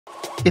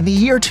In the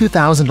year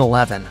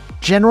 2011,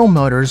 General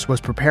Motors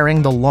was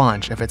preparing the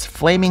launch of its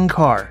flaming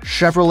car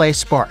Chevrolet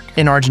Spark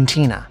in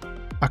Argentina,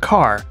 a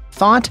car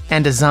thought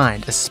and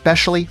designed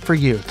especially for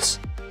youths.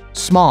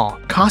 Small,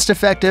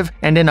 cost-effective,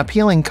 and in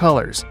appealing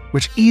colors,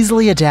 which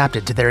easily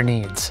adapted to their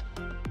needs.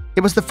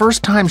 It was the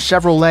first time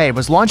Chevrolet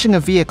was launching a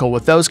vehicle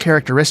with those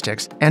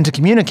characteristics, and to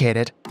communicate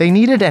it, they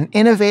needed an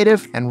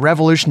innovative and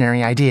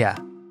revolutionary idea.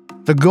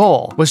 The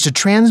goal was to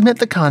transmit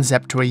the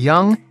concept to a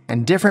young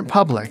and different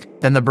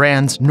public than the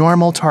brand's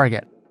normal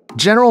target.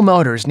 General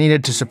Motors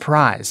needed to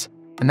surprise,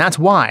 and that's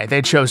why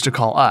they chose to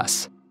call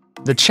us.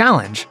 The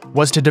challenge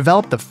was to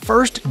develop the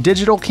first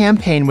digital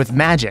campaign with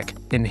magic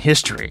in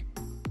history.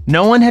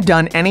 No one had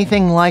done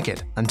anything like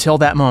it until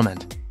that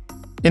moment.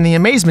 In the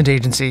Amazement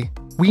agency,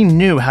 we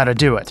knew how to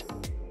do it.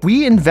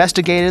 We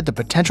investigated the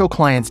potential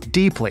clients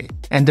deeply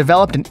and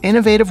developed an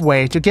innovative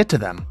way to get to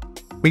them.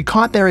 We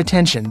caught their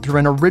attention through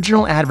an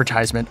original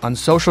advertisement on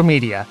social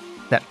media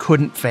that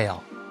couldn't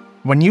fail.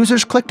 When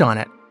users clicked on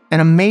it, an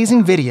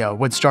amazing video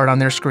would start on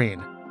their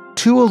screen.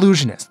 Two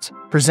illusionists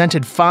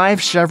presented 5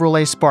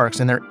 Chevrolet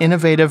Sparks in their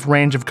innovative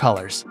range of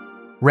colors: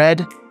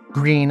 red,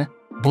 green,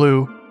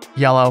 blue,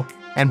 yellow,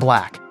 and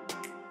black.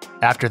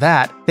 After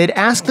that, they'd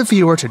ask the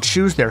viewer to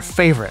choose their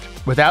favorite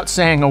without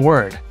saying a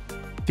word.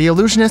 The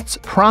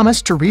illusionists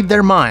promised to read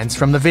their minds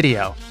from the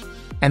video,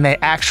 and they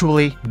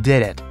actually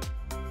did it.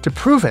 To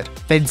prove it,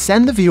 they'd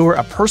send the viewer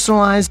a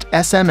personalized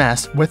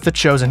SMS with the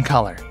chosen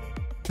color.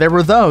 There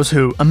were those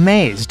who,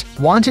 amazed,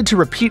 wanted to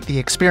repeat the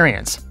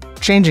experience,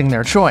 changing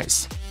their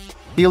choice.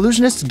 The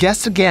illusionists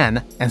guessed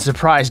again and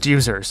surprised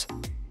users.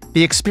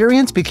 The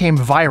experience became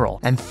viral,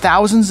 and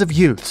thousands of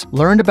youths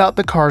learned about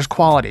the car's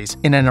qualities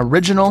in an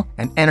original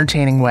and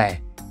entertaining way.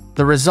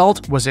 The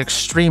result was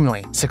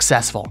extremely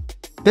successful.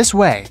 This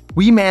way,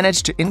 we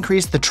managed to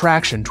increase the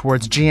traction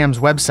towards GM's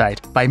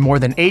website by more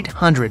than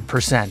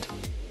 800%.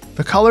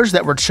 The colors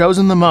that were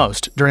chosen the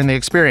most during the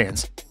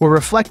experience were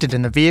reflected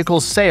in the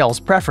vehicle's sales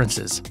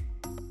preferences.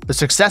 The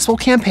successful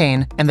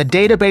campaign and the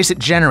database it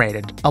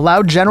generated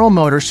allowed General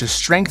Motors to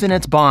strengthen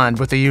its bond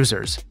with the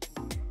users.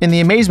 In the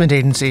Amazement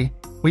agency,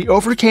 we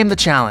overcame the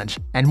challenge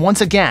and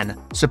once again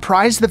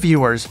surprised the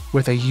viewers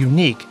with a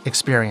unique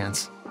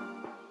experience.